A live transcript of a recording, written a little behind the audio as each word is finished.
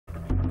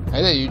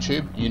Hey there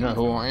YouTube, you know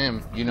who I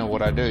am, you know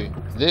what I do.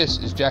 This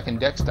is Jak and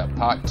Dexter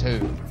Part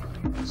 2.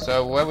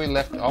 So where we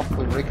left off,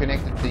 we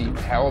reconnected the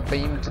power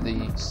beam to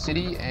the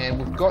city and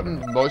we've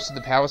gotten most of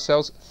the power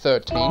cells,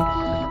 13.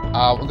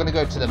 We're going to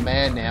go to the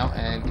mayor now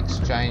and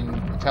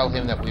tell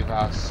him that we've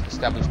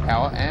established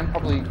power and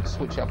probably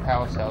switch our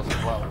power cells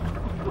as well.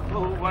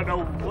 Oh, what a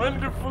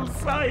wonderful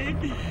sight!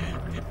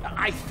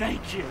 I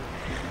thank you.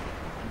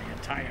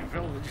 The entire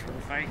village will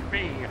thank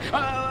me.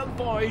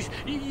 Boys,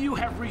 you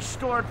have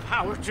restored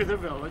power to the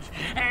village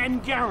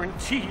and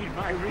guaranteed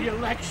my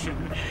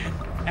re-election.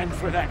 And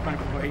for that, my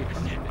boy,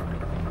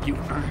 you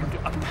earned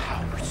a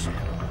power cell.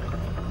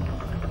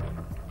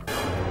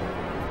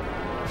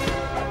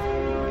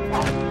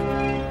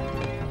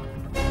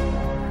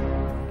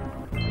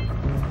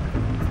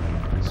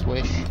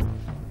 Swish.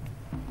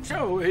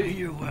 So,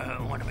 you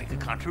want to make a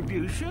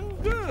contribution?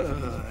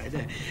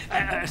 Good.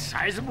 A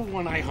sizable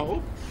one, I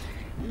hope.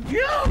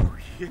 Yes.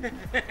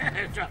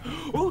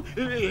 Oh,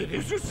 it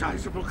is a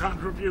sizable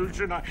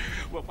contribution.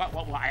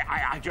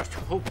 I just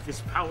hope this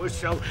power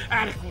cell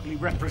adequately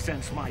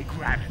represents my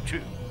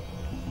gratitude.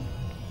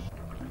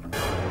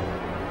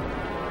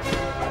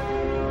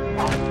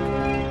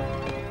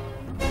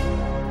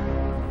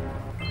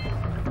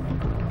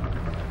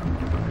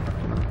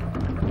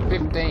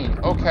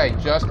 Okay,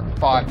 just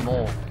 5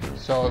 more.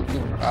 So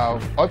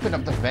open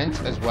up the vents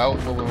as well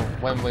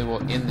when we were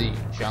in the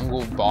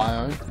jungle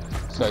biome.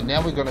 So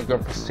now we're going to go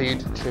proceed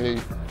to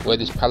where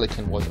this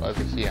pelican was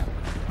over here.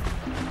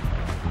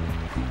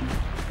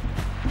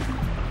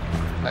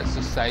 That's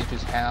the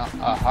sage's hut.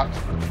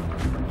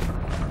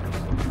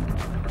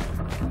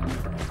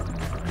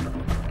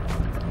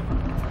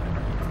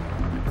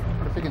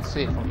 What if we can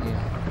see it from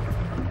here?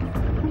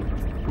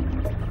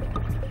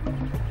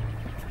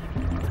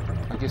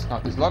 I guess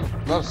not. There's a lot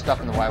of stuff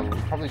in the way. We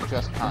probably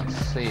just can't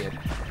see it.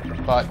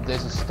 But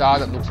there's a star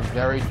that looks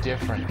very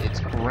different.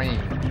 It's green.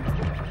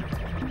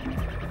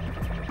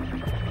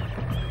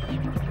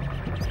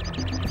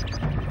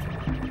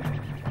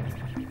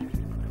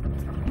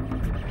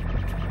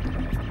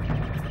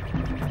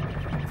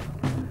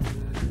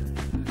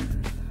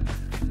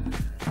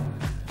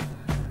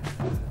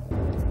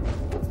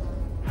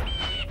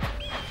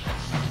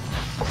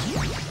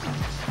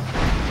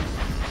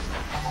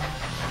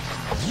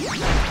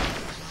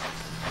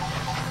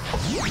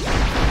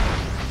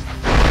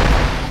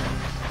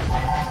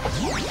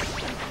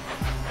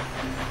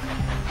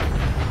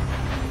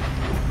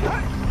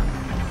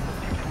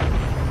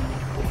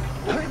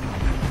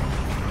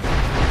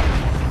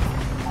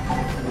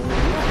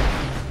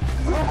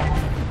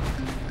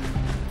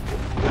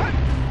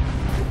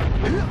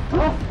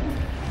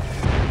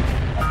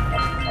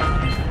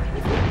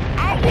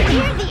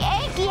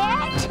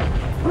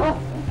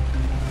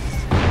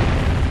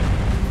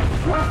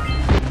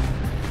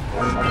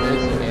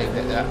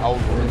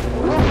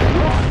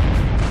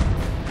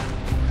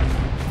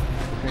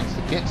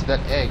 To get to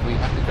that egg, we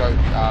have to go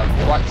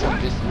quite some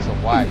distance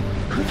away.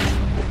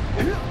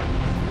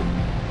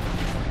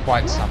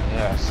 Quite some,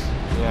 yes.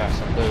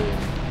 Yes, I do.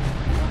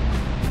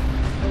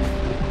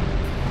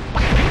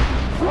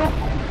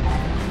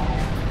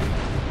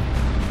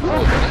 So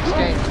the next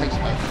game takes a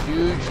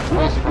huge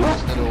twist from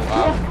this little,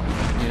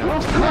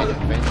 teenage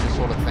adventure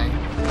sort of thing.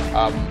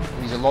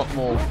 He's a lot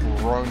more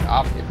grown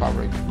up, if I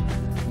reckon.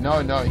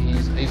 No,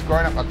 he's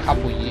grown up a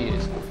couple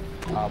years.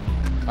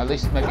 At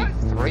least maybe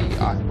 3,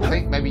 I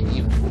think maybe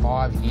even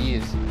 5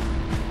 years.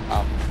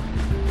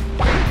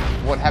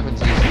 What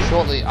happens is,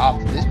 shortly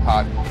after this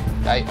part,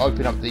 they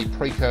open up the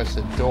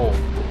precursor door,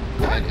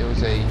 and it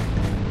was a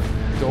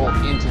door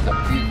into the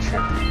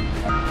future.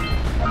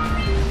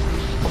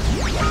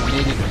 We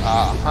needed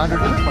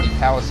 120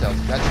 power cells.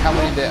 That's how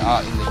many there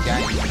are in the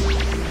game.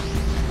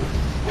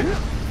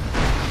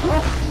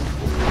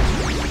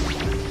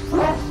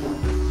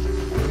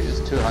 It is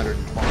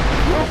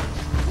 220.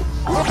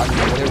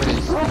 Whatever it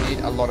is, you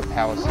need a lot of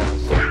power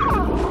cells.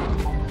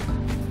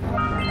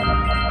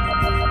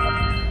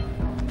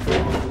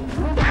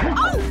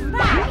 Oh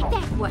my,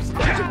 that was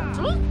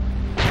gentle.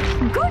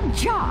 Good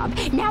job.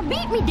 Now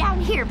meet me down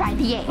here by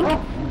the egg.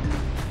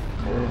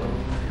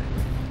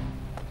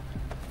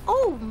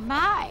 Oh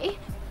my,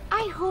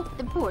 I hope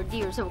the poor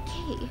dear's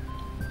okay.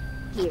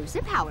 Here's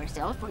a power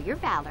cell for your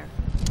valor.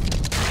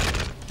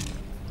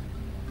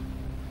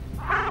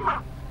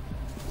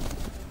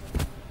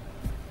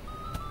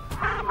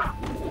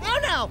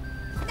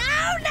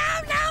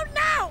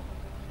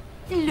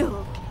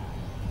 Look,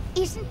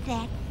 isn't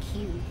that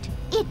cute?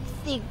 It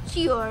thinks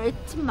you're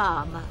its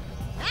mama.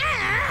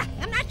 Ah,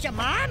 I'm not your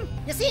mom.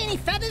 You see any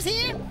feathers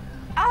here?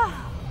 Oh,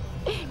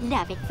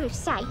 love at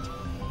first sight.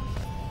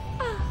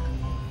 Oh.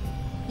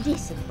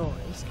 Listen,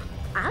 boys,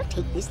 I'll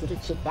take this little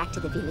chick back to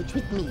the village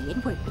with me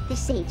and work with the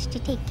sage to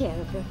take care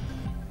of her.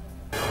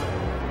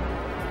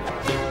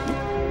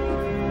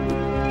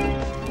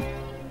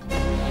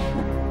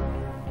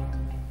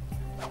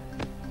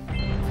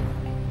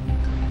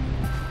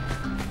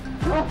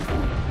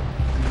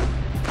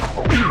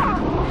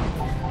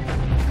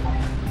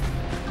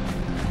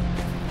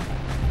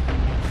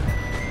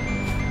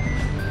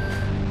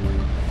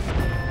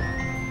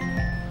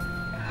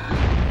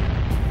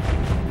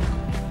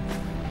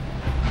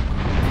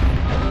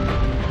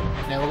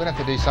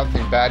 do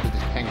something bad with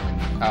this penguin,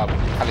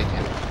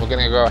 pelican. We're going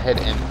to go ahead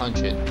and punch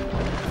it.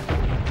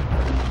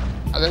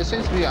 There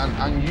seems to be an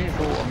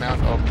unusual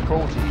amount of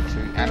cruelty to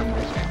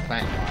animals and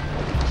plant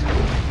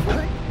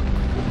life.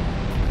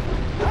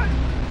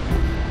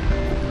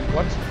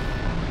 What?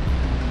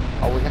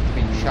 Oh, we have to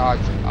be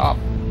charged up.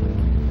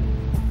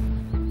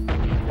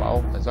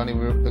 Well, there's only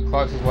the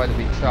closest way to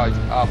be charged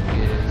up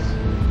is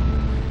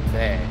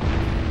there.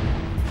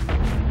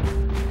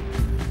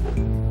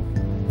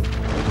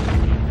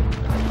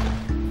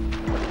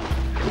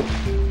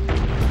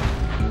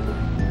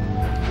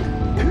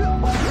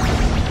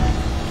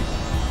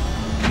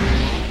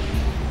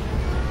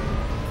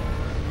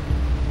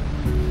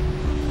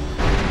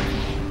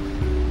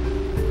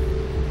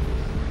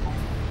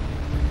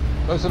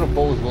 Those little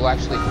balls will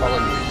actually follow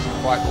you. It's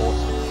quite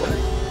awesome.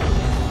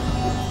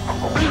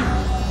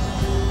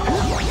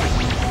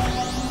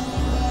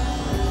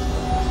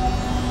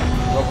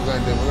 What we're going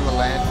to do, we're going to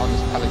land on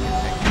this pelican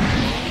thing.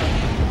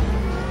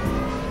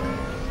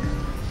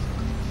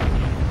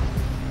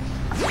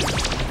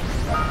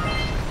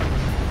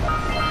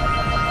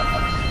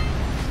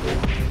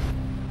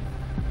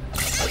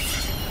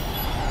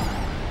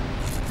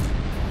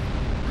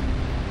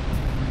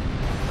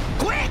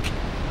 Quick!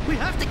 We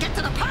have to get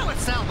to the power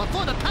cell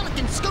before the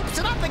pelican scoops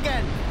it up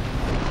again.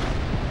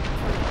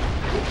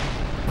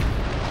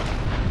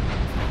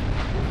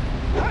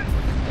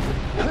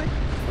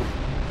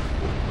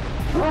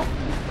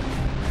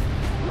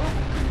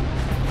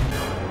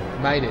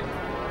 Made it.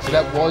 So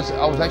that was,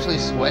 I was actually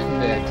sweating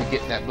there to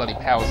get that bloody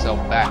power cell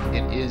back.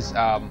 It is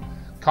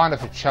kind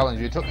of a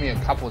challenge. It took me a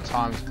couple of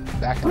times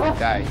back in the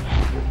day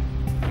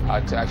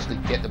to actually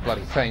get the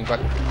bloody thing, but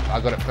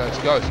I got it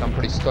first go, so I'm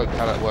pretty stoked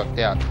how that worked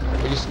out.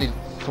 We just need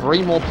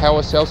 3 more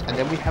power cells, and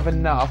then we have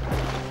enough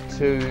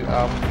to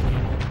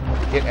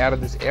get out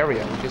of this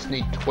area. We just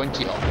need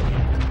 20 of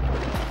them.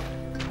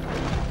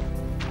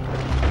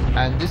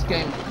 And this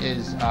game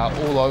is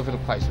all over the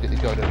place. We get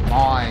to go to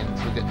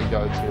mines, we get to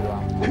go to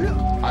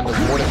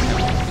underwater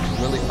temples, which is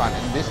really fun.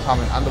 And this time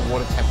an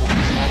underwater temple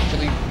is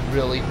actually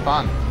really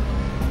fun.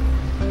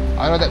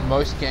 I know that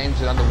most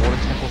games at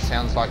underwater temple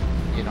sounds like,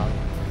 you know,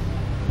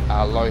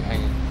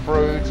 low-hanging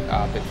fruit,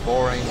 a bit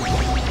boring,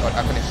 but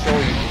I can assure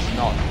you it's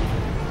not.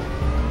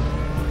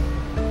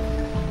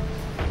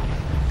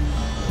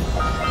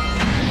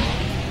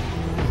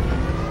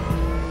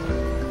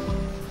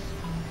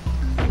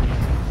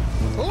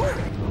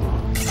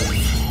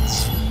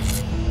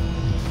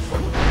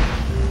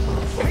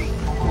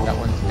 That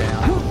one's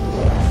down.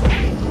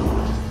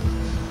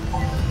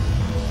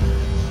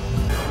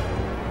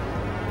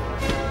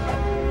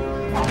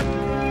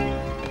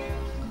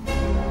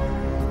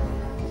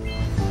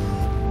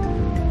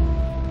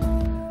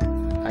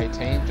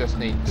 Just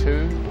need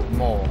 2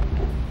 more.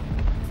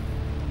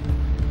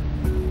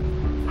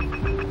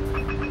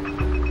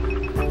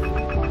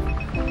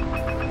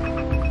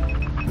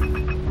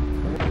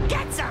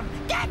 Get some!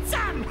 Get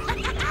some!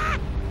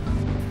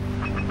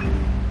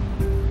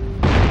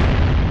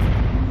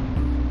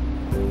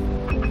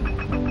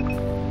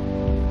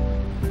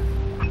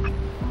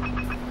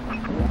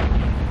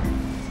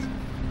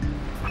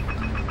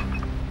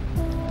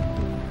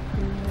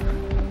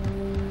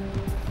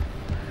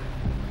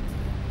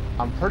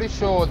 I'm pretty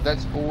sure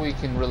that's all we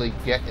can really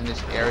get in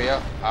this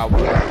area.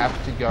 We'll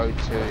have to go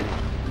to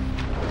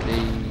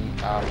the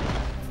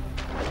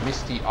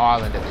Misty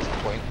Island at this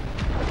point.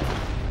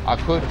 I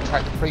could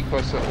track the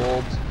precursor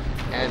orbs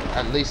and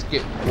at least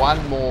get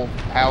 1 more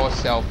power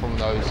cell from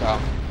those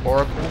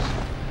oracles,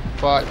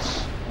 but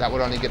that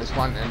would only get us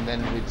 1, and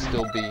then we'd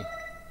still be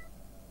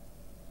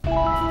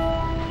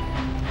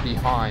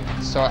behind.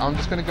 So I'm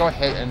just going to go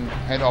ahead and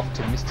head off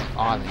to Misty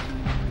Island.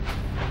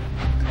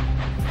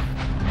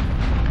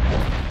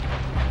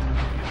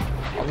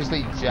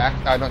 Obviously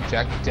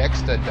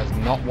Dexter does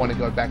not want to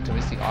go back to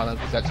Misty Island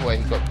because that's where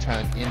he got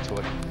turned into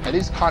it. It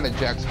is kind of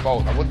Jack's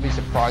fault. I wouldn't be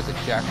surprised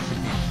if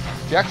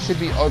Jack should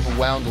be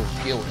overwhelmed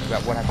with guilt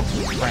about what happened to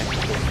his friend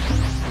because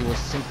he was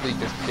simply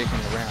just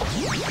dicking around.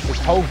 This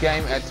whole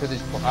game to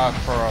this for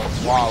a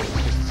while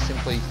was just to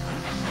simply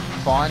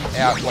find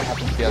out what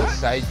happened to the other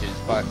sages,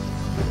 but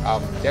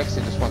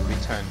Dexter just wants to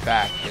be turned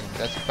back, and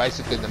that's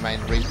basically the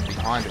main reason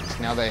behind it. So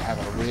now they have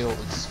a real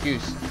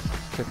excuse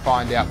to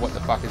find out what the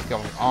fuck is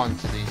going on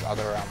to these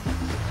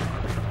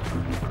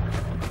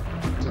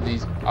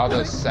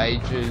other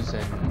sages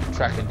and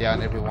tracking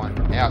down everyone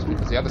else,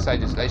 because the other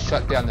sages, they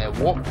shut down their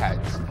warp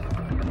pads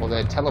or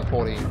their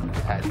teleporting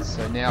pads,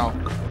 so now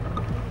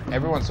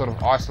everyone's sort of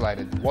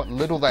isolated. What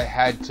little they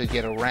had to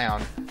get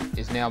around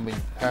is now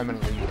been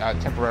permanently,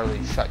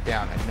 temporarily shut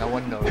down, and no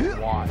one knows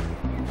why.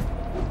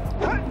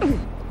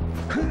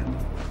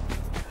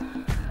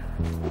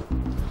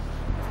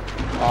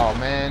 Oh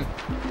man.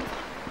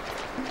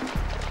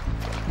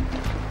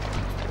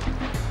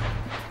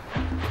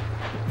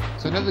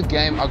 So another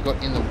game I've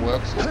got in the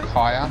works is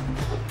Kaya.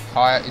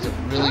 Kaya is a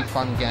really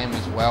fun game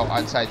as well.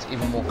 I'd say it's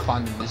even more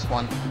fun than this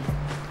one.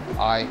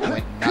 I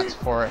went nuts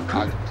for it.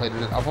 I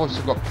completed it. I've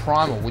also got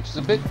Primal, which is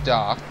a bit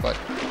dark, but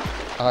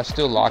I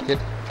still like it.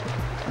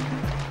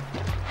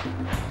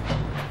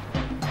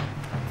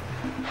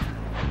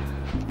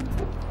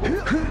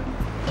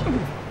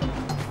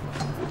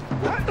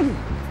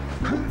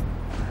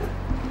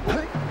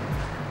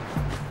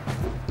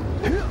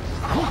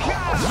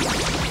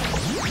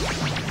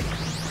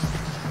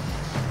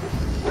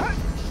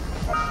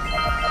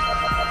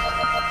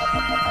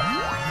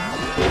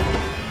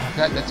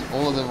 Okay, that's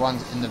all of the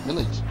ones in the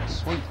village.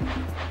 Sweet.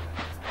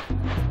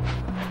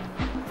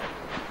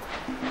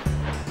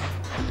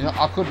 You know,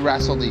 I could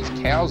wrestle these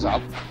cows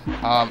up,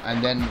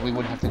 and then we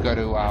wouldn't have to go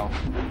to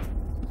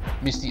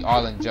Misty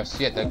Island just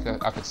yet.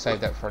 I could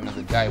save that for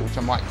another day, which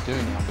I might do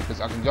now,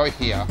 because I can go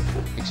here,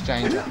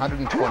 exchange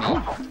 120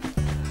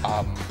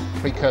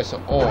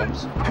 precursor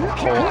orbs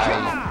for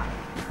a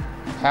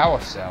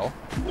power cell,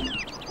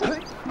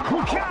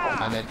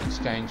 and then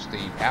exchange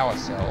the power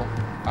cell,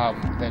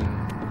 then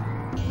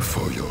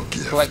For your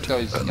gift, collect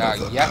those yak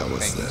power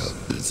things,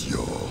 cell is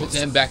yours. put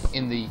them back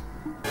in the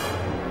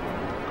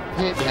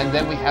pit, and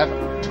then we have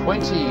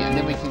 20, and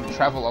then we can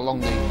travel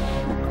along the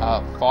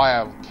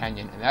fire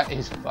canyon, and that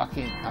is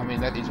fucking, I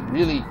mean, that is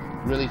really,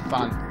 really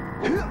fun.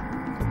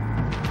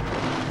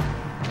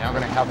 Now I'm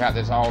going to help out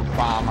this old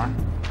farmer.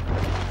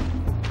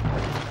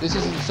 This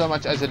isn't so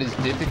much as it is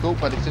difficult,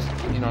 but it's just,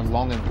 you know,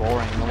 long and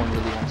boring. No one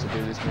really wants to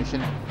do this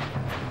mission.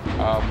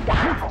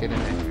 Get in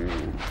there.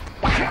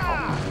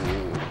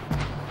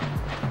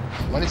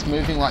 When it's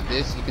moving like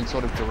this, you can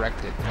sort of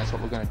direct it, and that's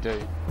what we're going to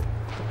do.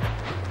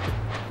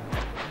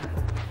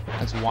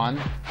 That's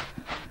one.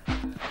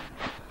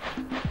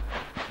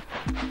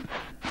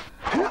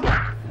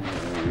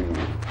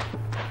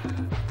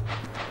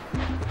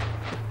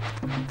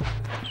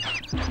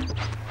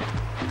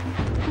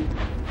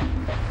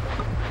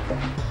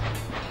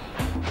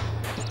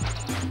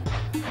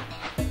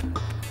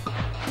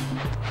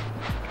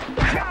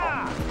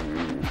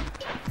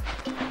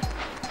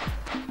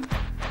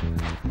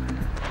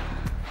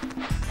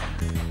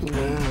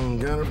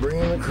 Gotta bring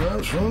in the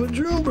crops from the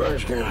June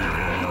basket.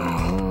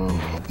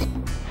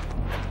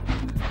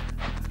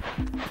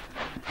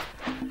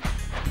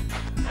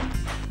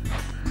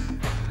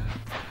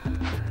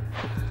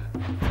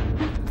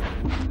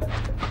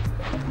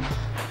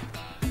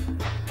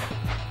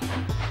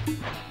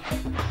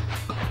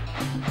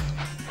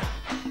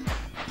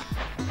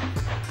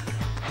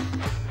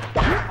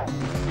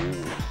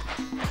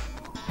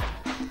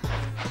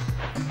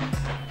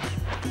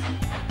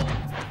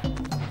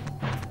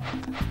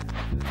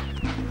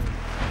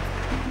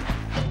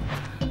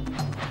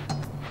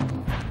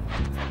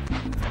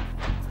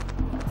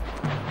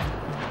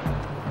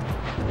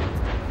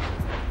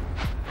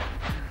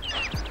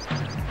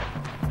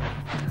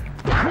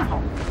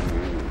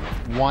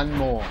 One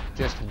more,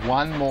 just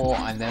one more,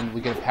 and then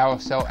we get a power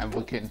cell and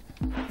we can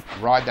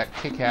ride that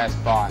kick-ass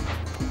bike.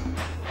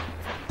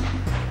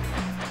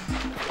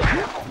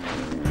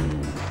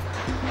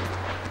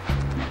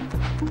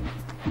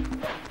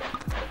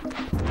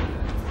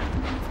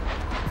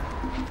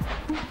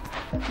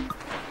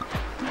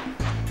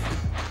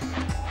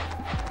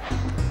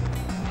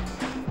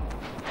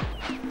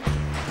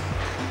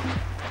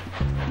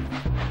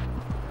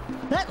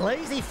 That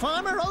lazy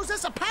farmer owes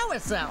us a power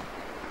cell.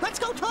 Let's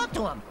go talk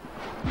to him.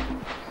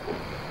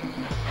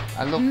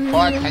 And look,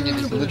 Fire Canyon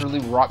is literally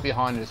right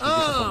behind us. We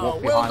just have to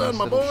walk well behind done, this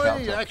my little boy.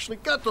 shelter. You actually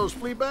got those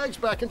flea bags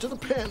back into the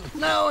pen.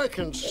 Now I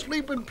can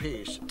sleep in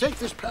peace. Take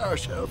this power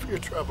cell for your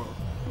trouble.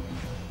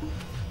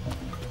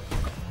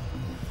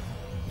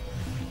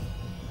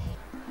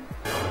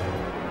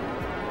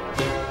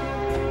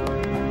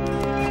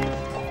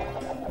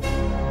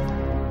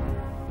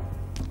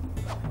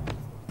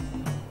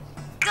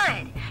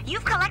 Good.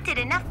 You've collected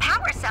enough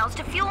power cells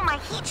to fuel my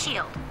heat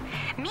shield.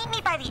 Meet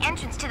me by the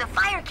entrance to the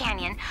fire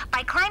canyon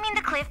by climbing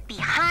the cliff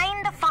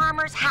behind the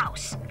farmer's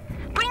house.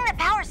 Bring the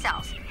power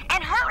cells,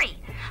 and hurry!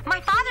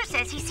 My father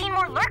says he's seen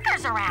more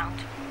lurkers around.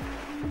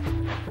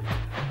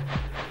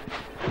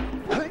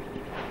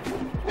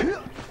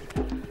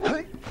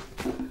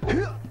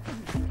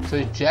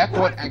 So Jack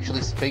won't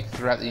actually speak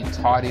throughout the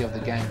entirety of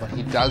the game, but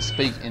he does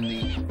speak in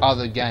the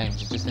other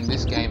games. Just in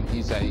this game,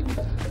 he's a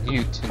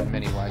mute in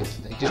many ways.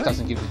 He just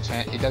doesn't give the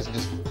chance. He doesn't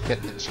just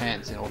get the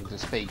chance in order to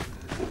speak.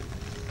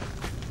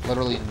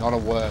 Literally, not a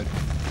word.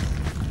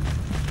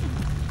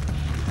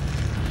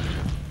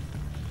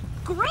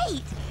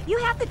 Great! You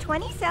have the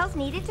 20 cells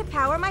needed to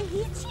power my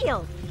heat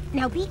shield.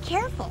 Now be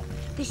careful.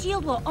 The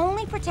shield will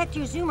only protect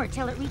your zoomer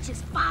till it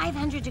reaches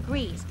 500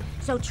 degrees,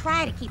 so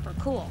try to keep her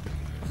cool.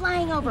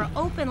 Flying over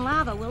open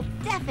lava will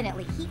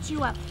definitely heat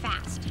you up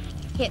fast.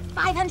 Hit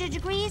 500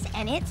 degrees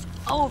and it's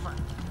over.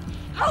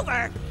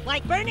 Over?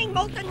 Like burning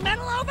molten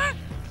metal over?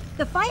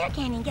 The fire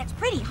canyon gets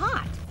pretty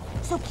hot,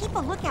 so keep a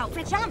lookout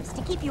for jumps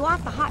to keep you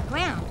off the hot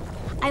ground.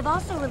 I've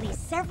also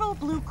released several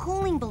blue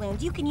cooling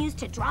balloons you can use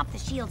to drop the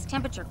shield's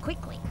temperature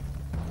quickly.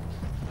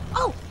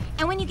 Oh,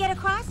 and when you get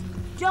across,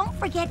 don't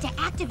forget to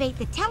activate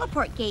the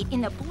teleport gate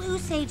in the Blue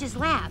Sage's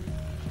lab.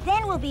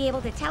 Then we'll be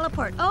able to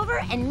teleport over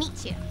and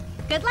meet you.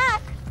 Good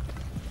luck!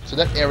 So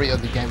that area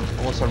of the game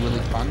is also really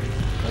fun.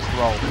 Let's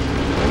roll.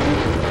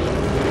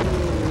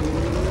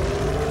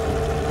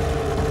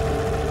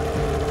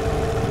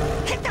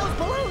 Hit those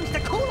balloons to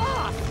cool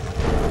off.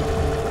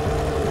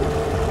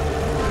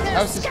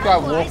 How's this guy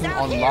walking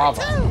on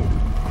lava?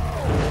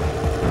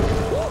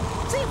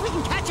 See if we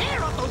can catch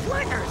air off those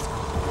lurkers.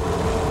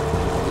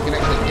 We can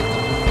actually hit them.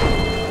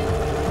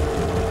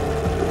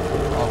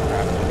 Oh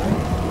crap.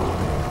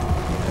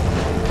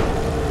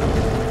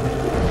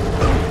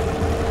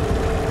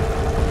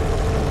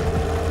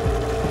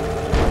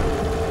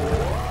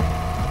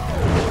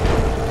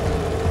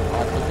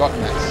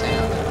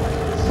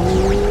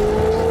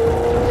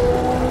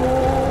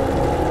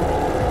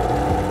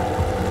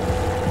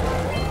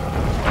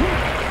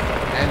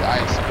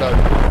 I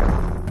exploded.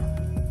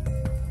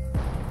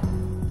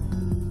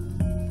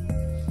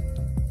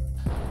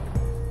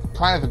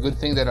 Kind of a good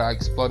thing that I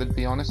exploded, to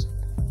be honest.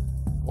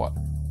 What?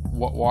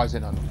 Why is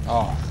it on?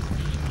 Oh,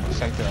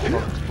 shake that! I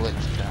thought it was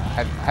glitched.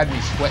 Had me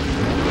sweating.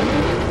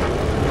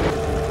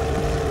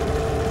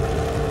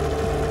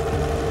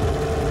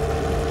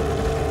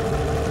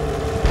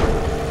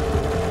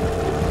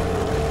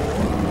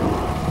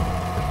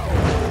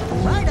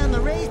 Right on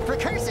the raised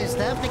precursor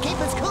stuff to keep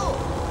us cool.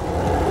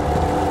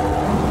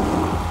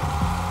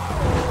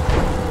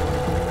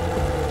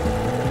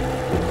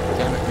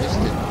 Damn it, missed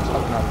it. I was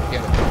hoping I would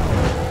get it.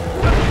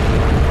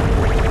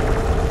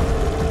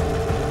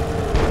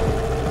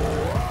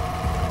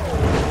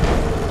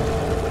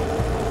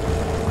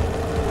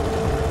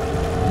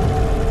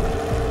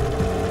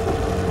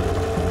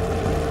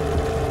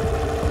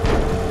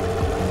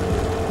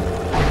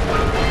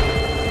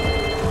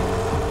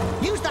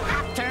 Use the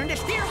hop turn to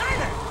steer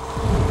harder.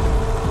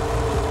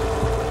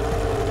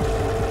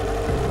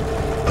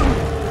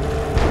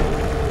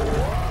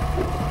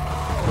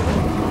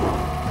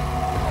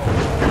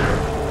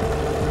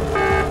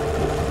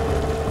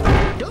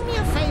 Do me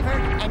a favor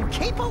and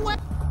keep away.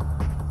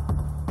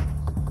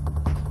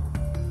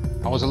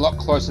 I was a lot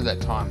closer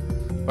that time,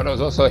 but I was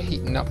also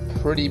heating up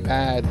pretty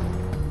bad.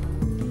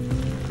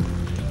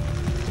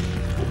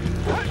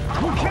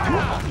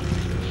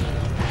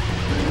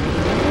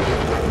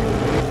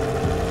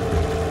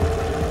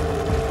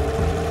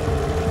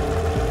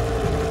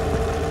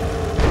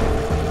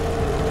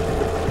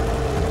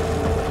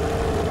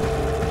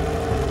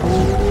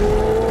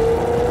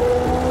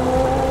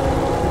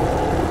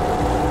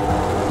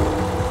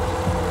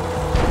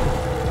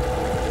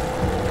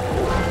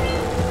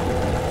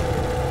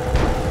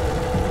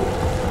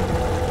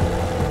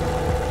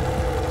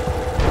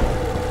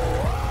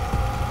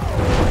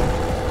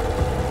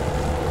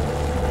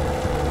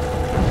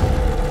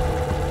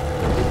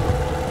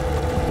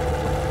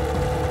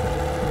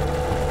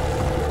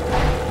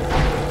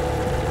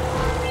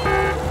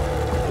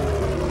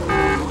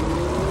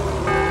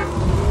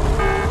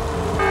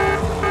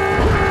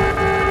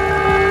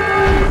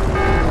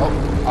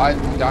 I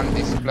done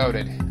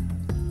exploded.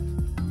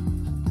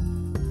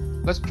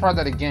 Let's try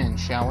that again,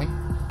 shall we?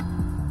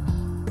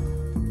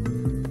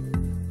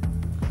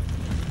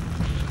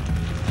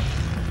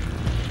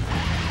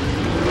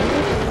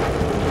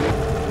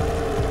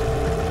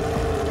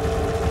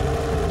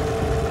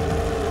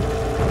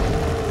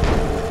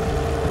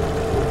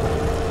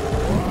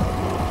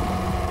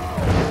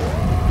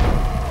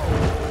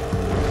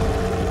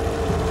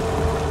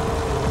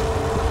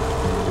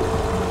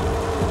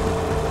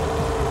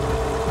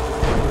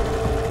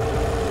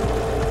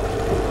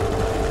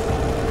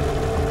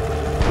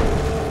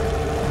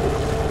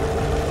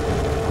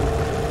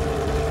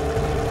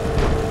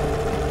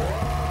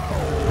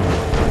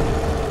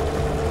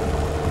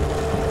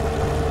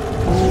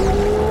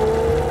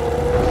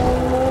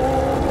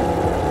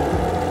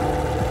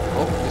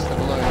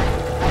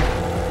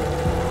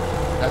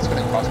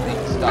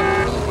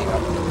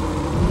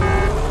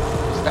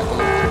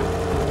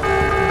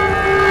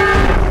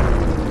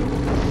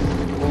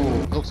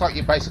 Like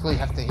you basically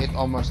have to hit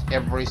almost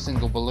every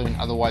single balloon,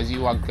 otherwise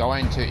you are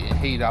going to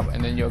heat up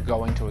and then you're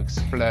going to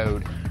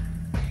explode.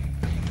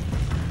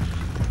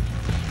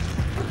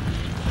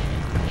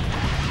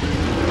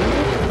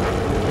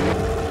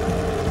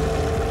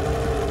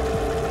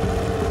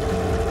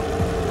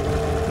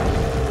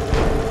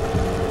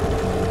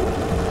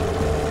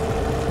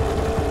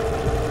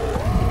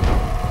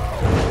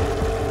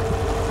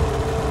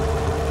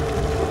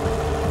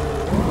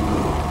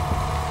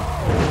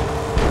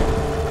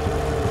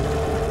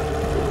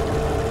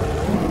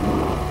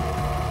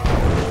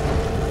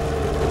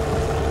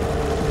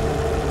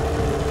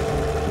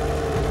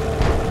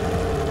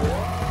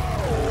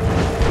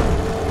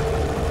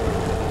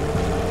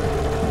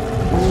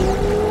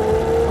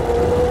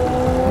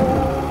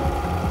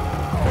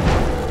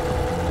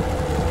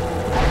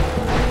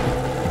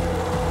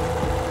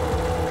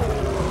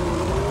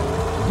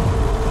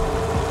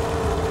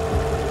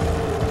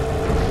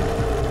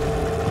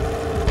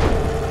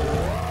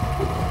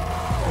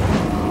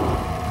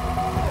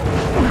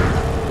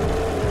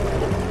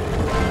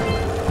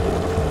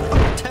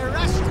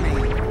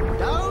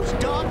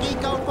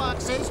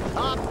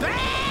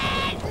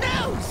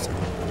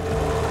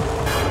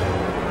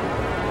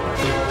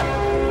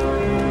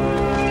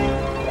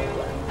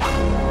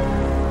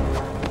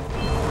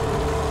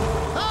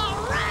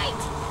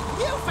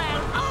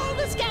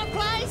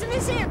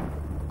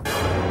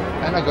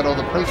 And I got all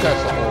the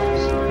precursor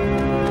orbs.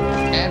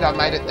 And I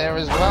made it there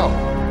as well.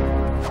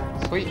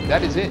 Sweet,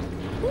 that is it.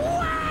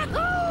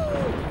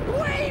 Wahoo!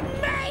 We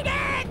made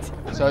it!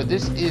 So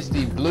this is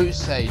the Blue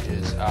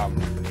Sages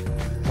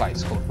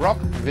place called Rock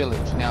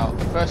Village. Now,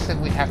 the first thing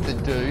we have to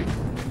do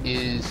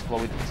is,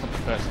 well, it's not the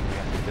first thing we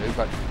have to do,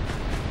 but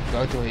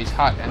go to his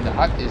hut. And the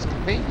hut is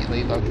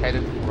conveniently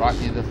located right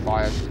near the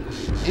fire.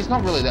 It's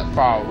not really that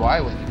far away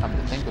when you come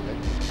to think of it.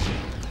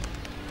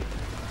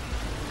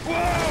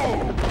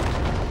 Whoa!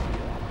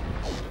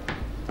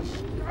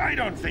 I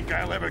don't think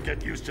I'll ever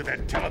get used to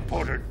that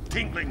teleporter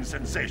tingling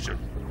sensation.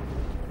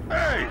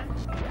 Hey!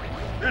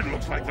 It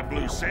looks like the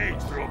Blue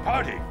Sage threw a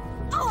party.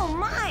 Oh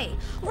my!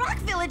 Rock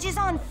Village is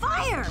on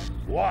fire!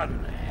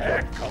 One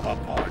heck of a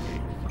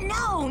party.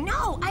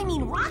 No, I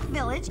mean Rock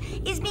Village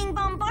is being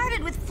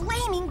bombarded with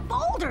flaming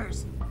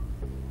boulders.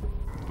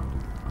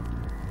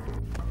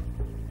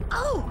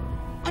 Oh,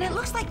 and it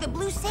looks like the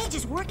Blue Sage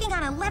is working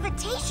on a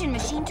levitation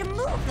machine to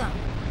move them.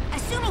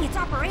 Assuming it's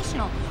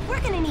operational,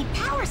 we're gonna need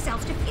power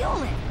cells to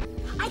fuel it.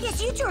 I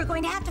guess you two are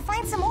going to have to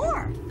find some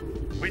more.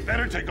 We'd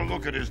better take a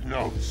look at his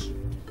notes.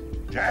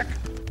 Jack,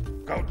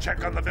 go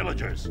check on the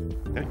villagers,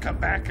 and come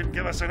back and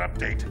give us an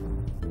update.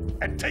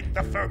 And take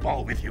the fur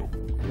ball with you.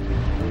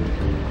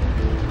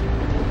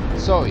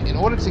 So, in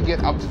order to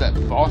get up to that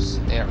boss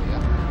area...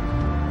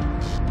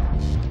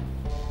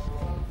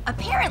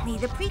 Apparently,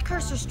 the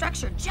precursor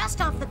structure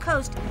just off the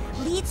coast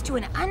leads to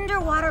an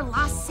underwater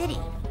lost city.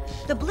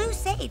 The Blue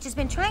Sage has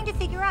been trying to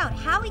figure out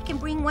how he can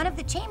bring one of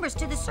the chambers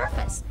to the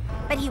surface,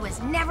 but he was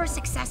never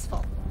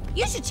successful.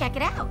 You should check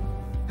it out.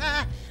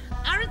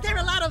 Aren't there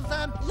a lot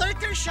of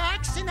lurker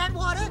sharks in that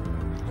water?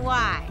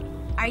 Why?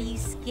 Are you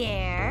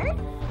scared?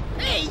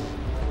 Me?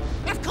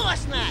 Of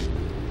course not.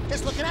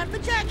 Just looking out for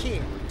Jack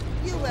here.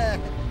 You know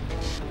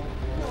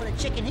what a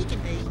chicken he can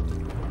be.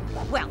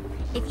 Well,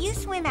 if you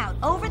swim out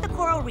over the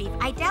coral reef,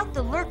 I doubt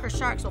the lurker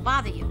sharks will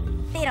bother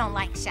you. They don't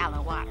like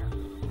shallow water.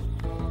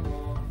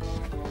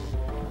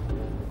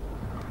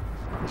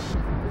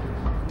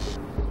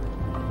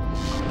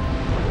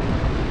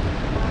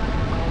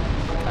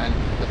 And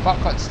the butt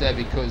cut's there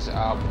because,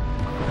 well,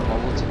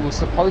 we're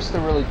supposed to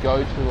really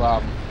go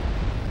to,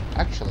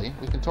 actually,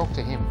 we can talk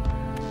to him.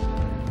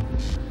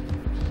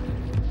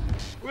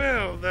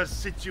 Well, the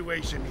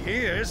situation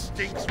here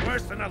stinks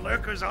worse than a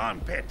lurker's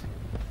armpit.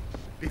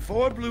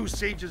 Before Blue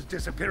Sage's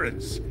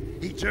disappearance,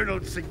 he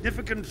journaled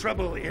significant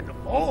trouble in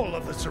all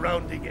of the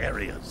surrounding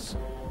areas.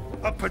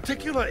 Of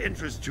particular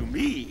interest to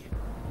me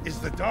is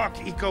the dark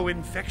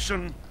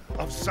eco-infection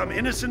of some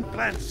innocent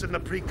plants in the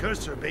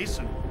precursor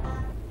basin.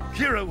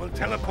 Kira will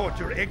teleport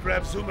your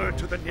Agrav Zoomer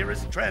to the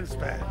nearest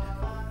transpad.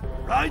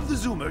 Ride the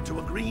Zoomer to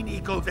a green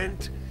eco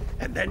vent,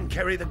 and then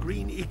carry the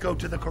green eco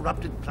to the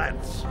corrupted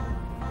plants.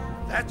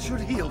 That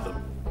should heal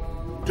them.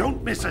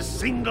 Don't miss a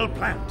single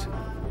plant,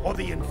 or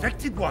the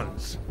infected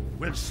ones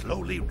will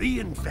slowly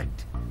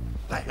reinfect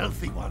the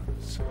healthy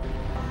ones.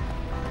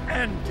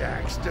 And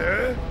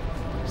Dexter,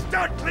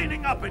 start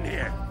cleaning up in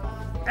here.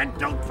 And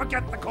don't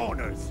forget the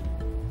corners.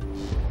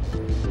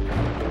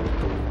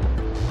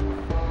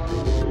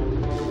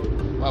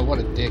 Wow, what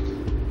a dick.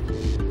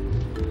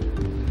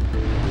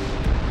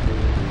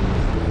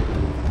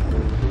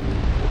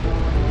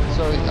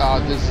 So,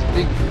 this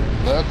big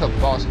lurker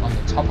boss on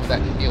the top of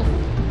that hill,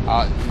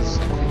 he's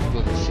equipped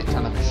with a shit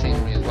ton of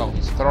machinery as well.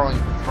 He's throwing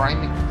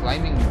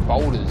flaming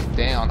boulders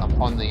down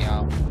upon the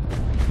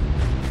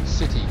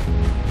city.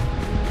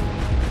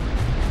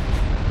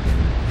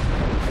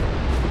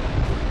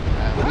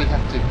 We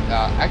have to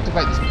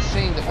activate this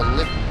machine that will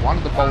lift one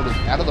of the boulders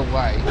out of the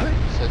way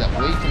so that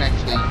we can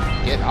actually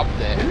get up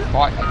there and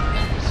fight him and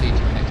then proceed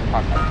to the next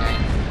part of the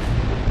game.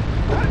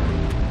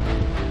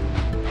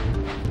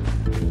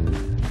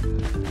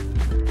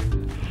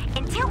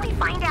 Until we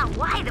find out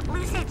why the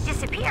Blue Sage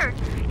disappeared,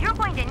 you're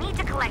going to need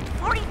to collect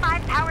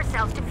 45 power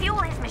cells to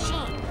fuel his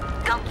machine.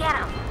 Go get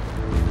them.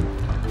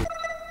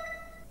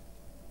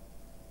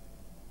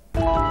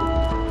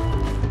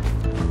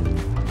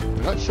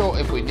 We're not sure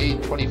if we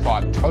need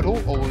 25 total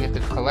or we have to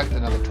collect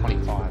another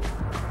 25.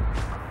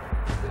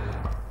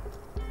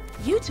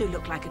 You two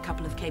look like a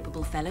couple of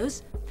capable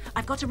fellows.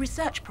 I've got a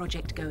research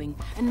project going,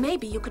 and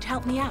maybe you could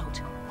help me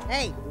out.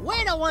 Hey,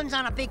 we're the ones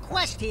on a big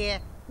quest here.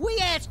 We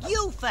asked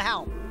you for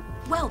help.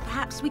 Well,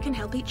 perhaps we can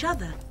help each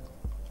other.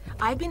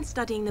 I've been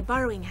studying the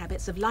burrowing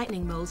habits of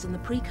lightning moles in the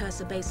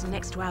precursor basin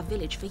next to our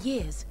village for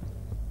years.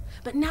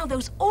 But now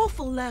those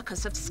awful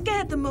lurkers have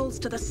scared the moles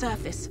to the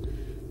surface.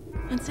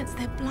 And since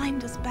they're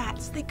blind as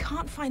bats, they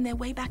can't find their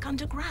way back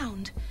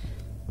underground.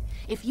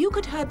 If you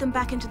could herd them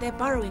back into their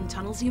burrowing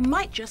tunnels, you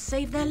might just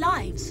save their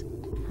lives.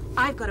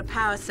 I've got a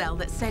power cell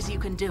that says you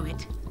can do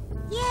it.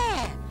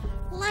 Yeah,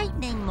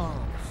 lightning moles.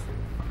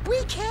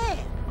 We can.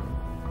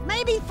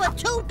 Maybe for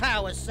 2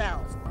 power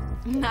cells.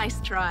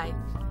 Nice try.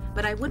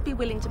 But I would be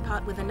willing to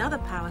part with another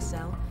power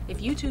cell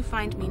if you two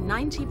find me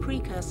 90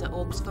 precursor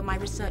orbs for my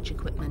research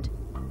equipment.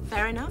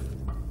 Fair enough?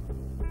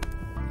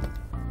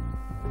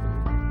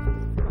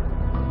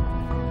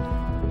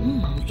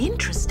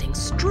 Interesting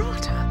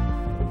strata.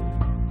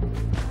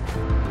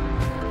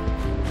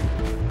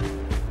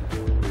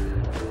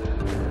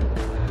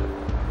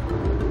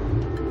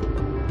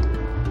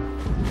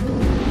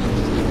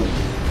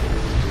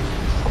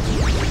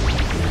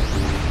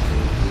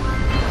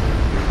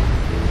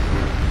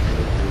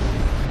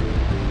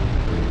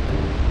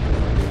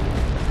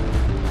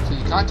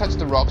 Can't touch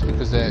the rocks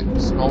because they're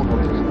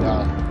smoldering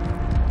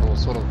and will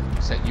sort of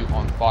set you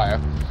on fire.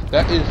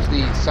 That is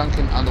the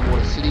sunken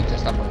underwater city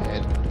just up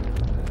ahead.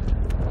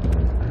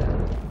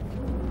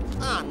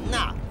 Oh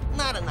no,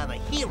 not another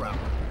hero.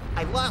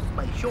 I lost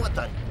my shorts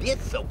on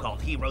this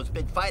so-called hero's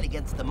big fight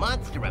against the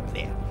monster up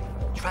there.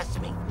 Trust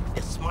me,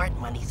 the smart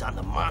money's on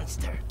the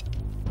monster.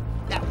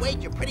 That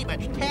wager pretty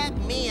much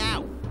tagged me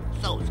out.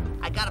 So,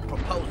 I got a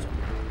proposal.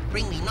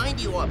 Bring me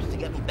 90 orbs to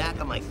get me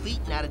back on my feet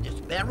and out of this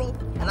barrel,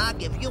 and I'll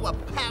give you a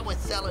power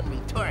cell in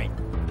return.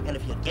 And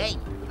if you're game,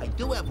 I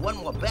do have one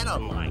more bet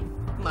online.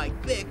 My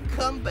big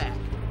comeback.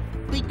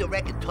 Beat the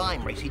record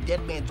time race in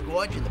Dead Man's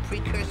Gorge in the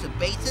Precursor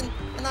Basin,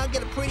 and I'll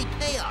get a pretty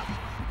payoff.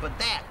 For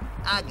that,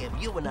 I'll give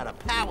you another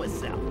power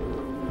cell.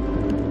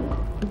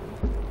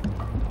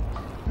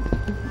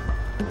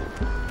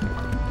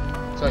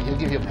 So he'll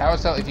give you a power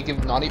cell if you give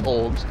him 90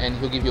 orbs, and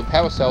he'll give you a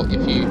power cell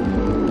if you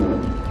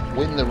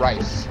win the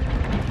race.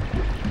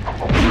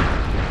 Or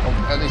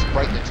at least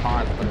break the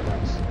time for the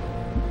race.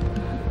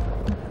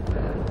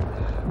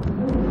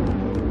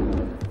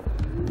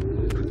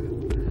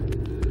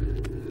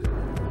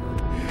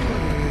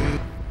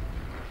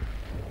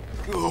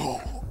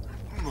 Oh,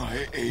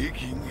 my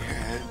aching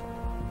head.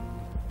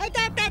 I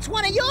thought that's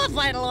one of your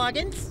vital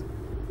organs.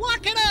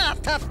 Walk it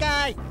off, tough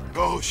guy.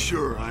 Oh,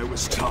 sure, I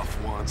was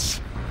tough once.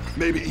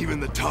 Maybe even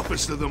the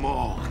toughest of them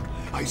all.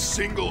 I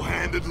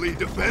single-handedly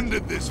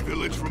defended this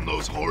village from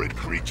those horrid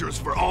creatures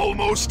for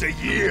almost a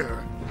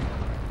year.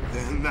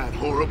 Then that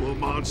horrible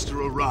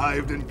monster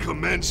arrived and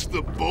commenced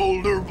the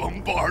boulder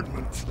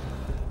bombardment.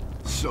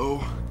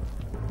 So,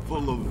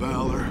 full of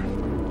valor,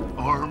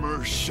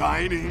 armor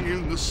shining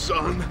in the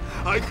sun,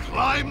 I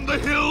climbed the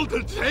hill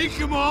to take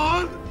him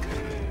on.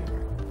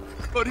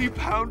 But he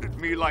pounded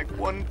me like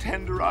one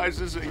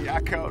tenderizes a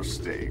Yakao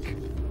steak.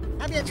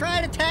 Have you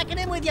tried attacking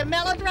him with your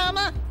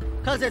melodrama?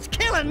 'Cause it's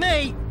killing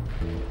me.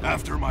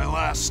 After my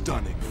last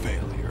stunning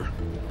failure,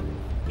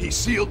 he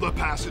sealed the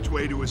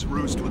passageway to his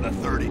roost with a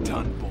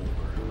 30-ton boulder,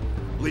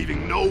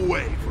 leaving no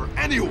way for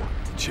anyone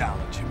to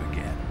challenge him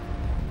again.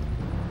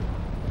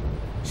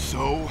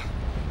 So,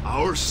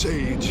 our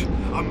sage,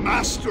 a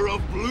master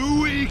of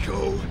blue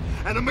eco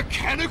and a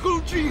mechanical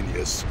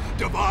genius,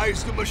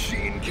 devised a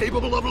machine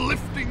capable of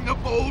lifting the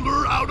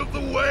boulder out of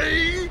the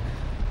way.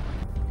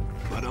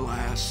 But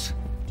alas,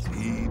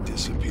 he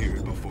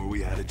disappeared before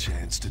we had a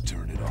chance to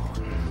turn it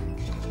on.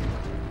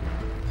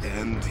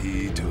 And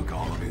he took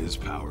all of his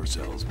power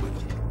cells with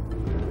him.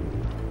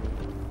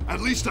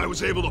 At least I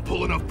was able to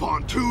pull enough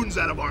pontoons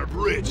out of our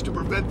bridge to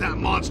prevent that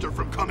monster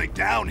from coming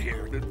down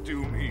here to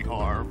do me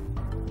harm.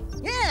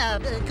 Yeah,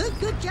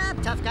 good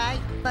job, tough guy.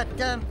 But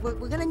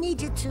we're gonna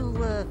need you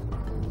to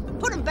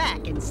put him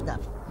back and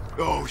stuff.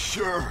 Oh,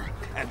 sure,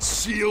 and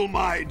seal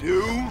my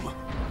doom?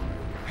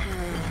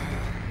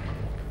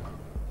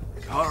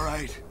 All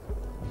right,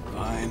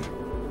 fine.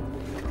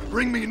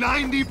 Bring me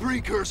 90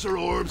 precursor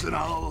orbs and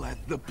I'll let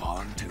the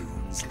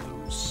pontoons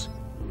loose.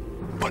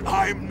 But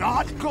I'm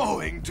not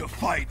going to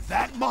fight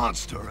that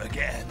monster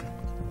again.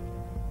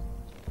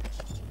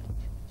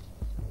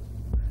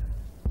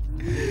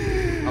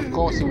 Of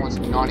course he wants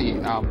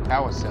 90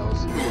 power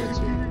cells in order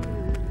to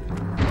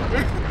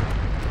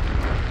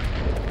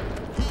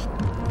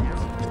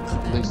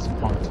release the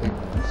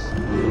pontoons.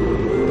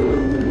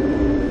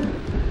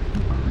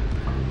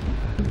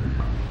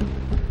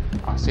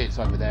 I see it's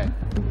over there.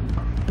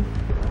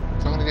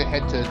 So I'm gonna go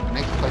head to the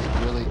next place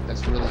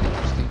that's really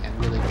interesting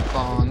and really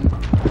fun.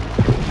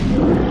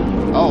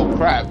 Oh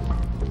crap!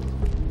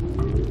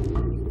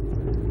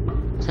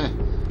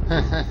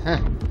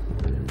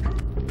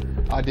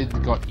 I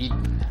got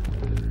eaten.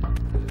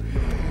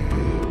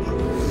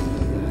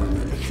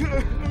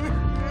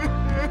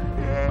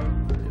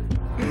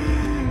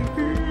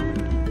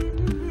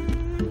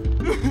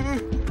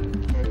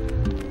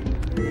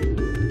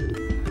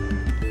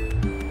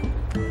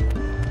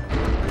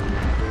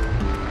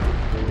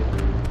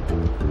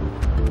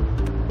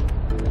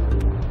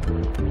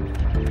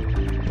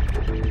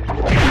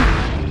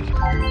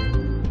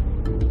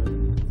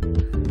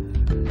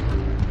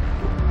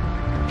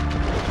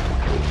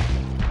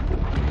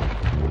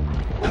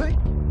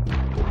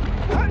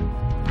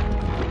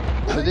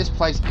 This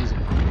place is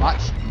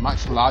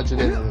much larger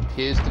than it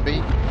appears to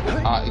be.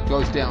 It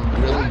goes down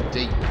really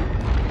deep.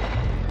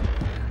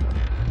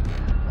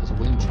 There's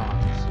wind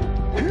chimes.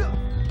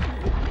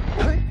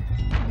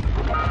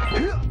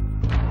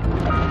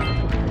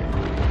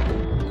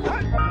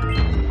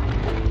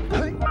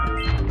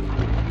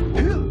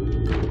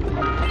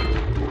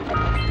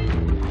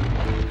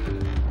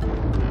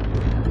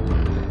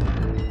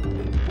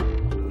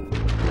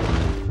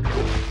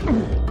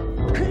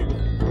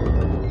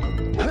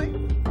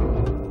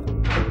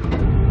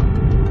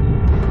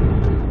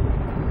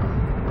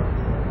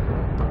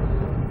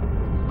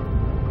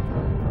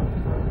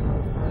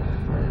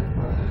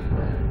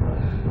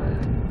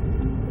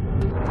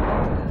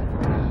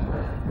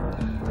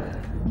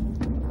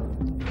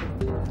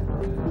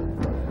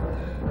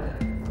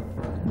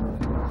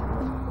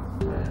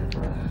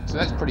 So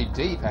that's pretty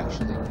deep,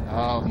 actually.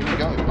 Oh, here we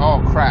go. Oh,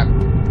 crap.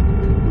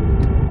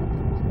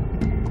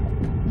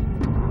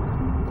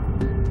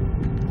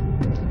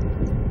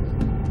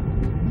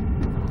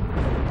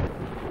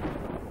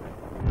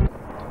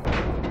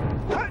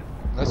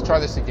 Let's try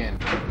this again.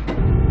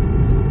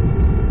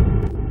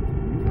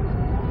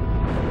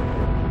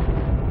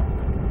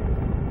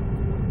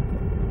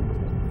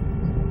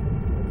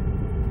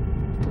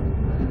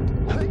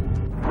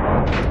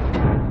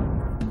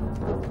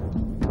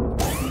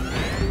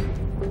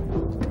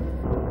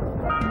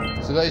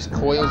 those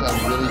coils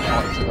are really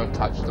hot, so don't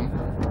touch them.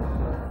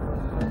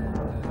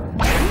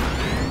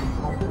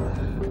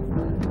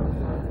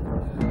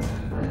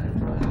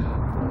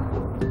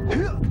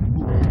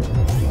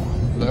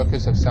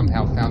 Lurkers have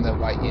somehow found their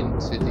way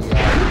into the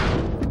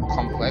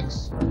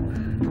complex.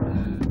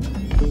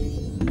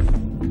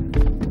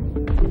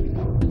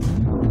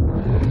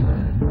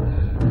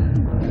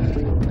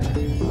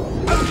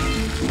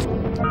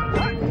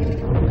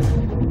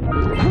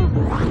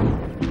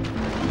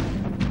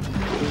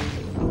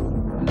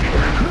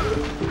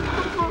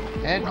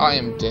 And I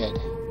am dead.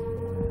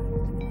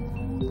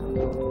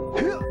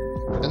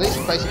 At least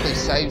it basically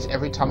saves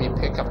every time you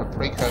pick up a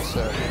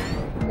precursor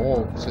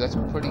orb, so that's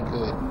pretty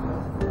good.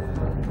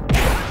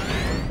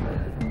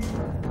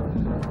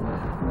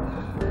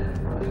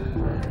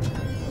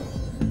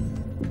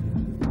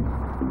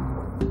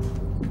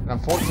 And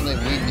unfortunately,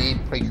 we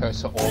need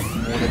precursor orbs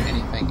more than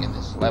anything in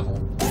this level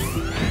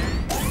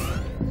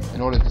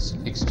in order to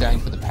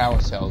exchange for the power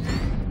cells.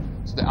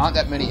 So there aren't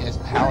that many as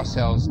power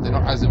cells. They're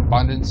not as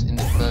abundant in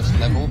the first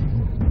level,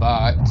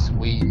 but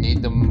we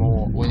need them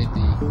more. We need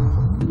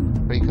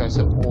the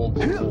precursor orbs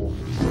more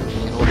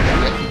in order to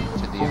get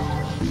to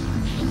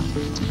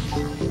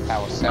the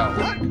power cells.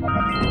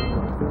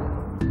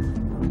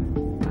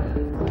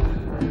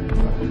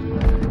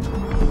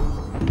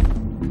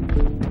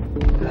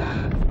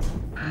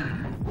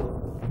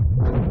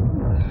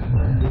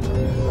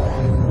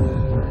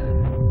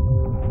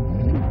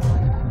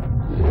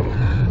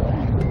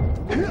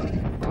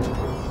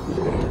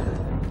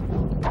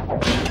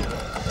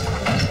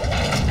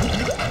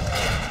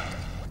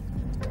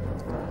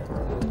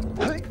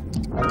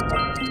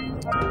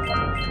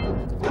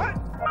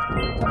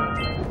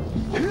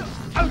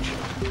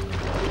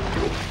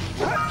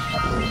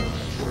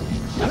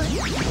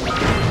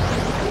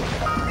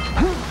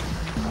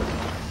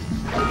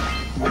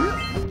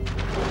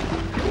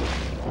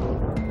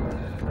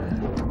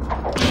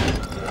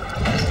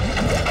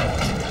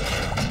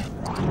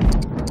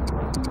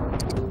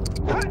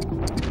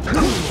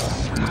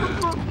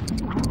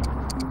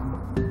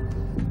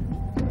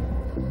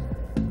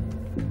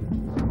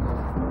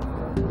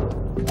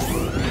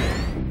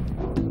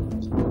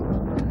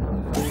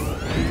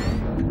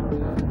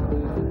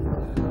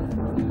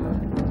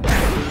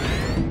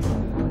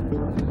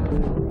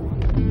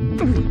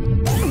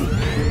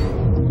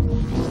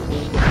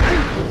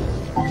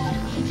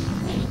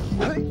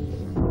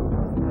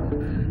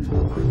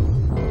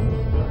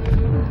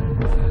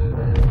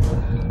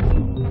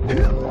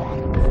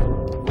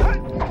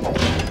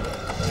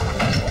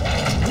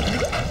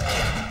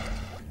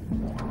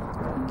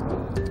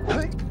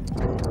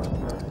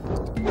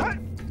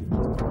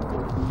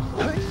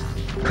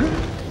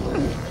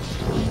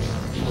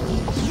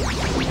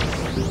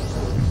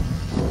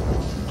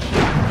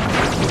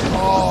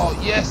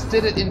 Yes,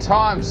 did it in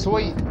time,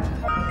 sweet.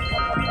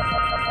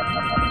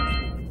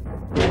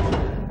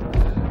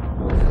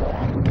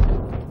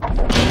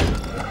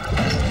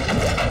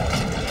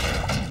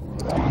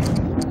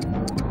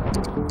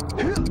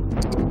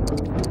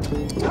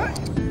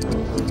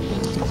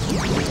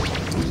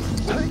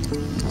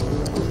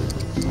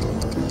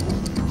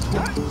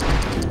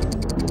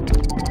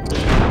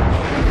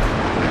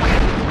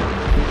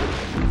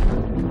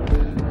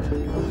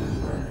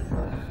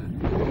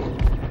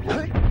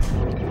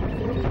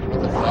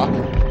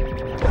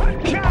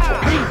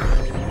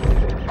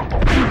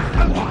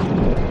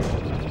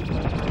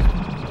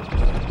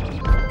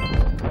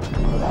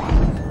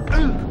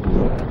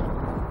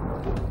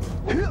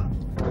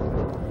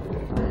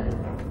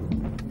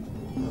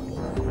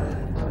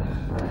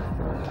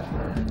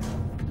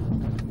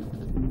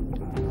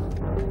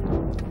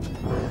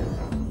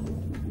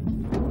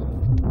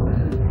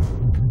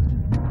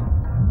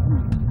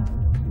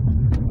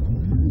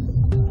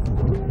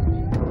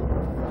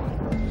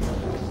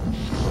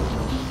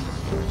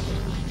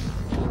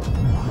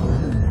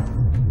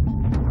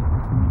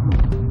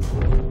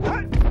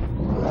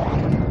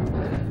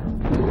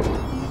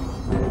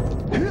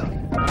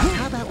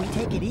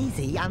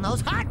 On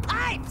those hot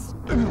pipes!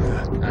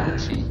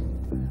 Ouchie.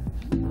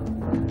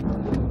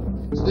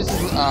 So this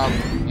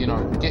is, you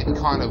know, getting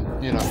kind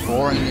of, you know,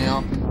 boring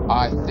now.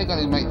 I think I'm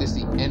going to make this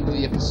the end of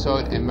the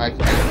episode and make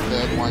a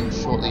third one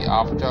shortly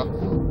after.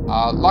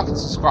 Like and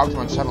subscribe to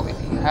my channel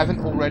if you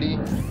haven't already.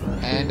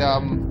 And,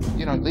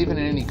 you know, leave in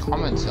any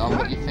comments on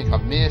what you think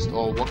I've missed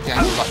or what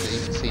games you'd like to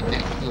even see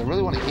next. Because I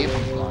really want to hear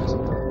from you guys.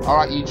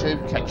 Alright,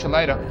 YouTube, catch you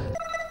later.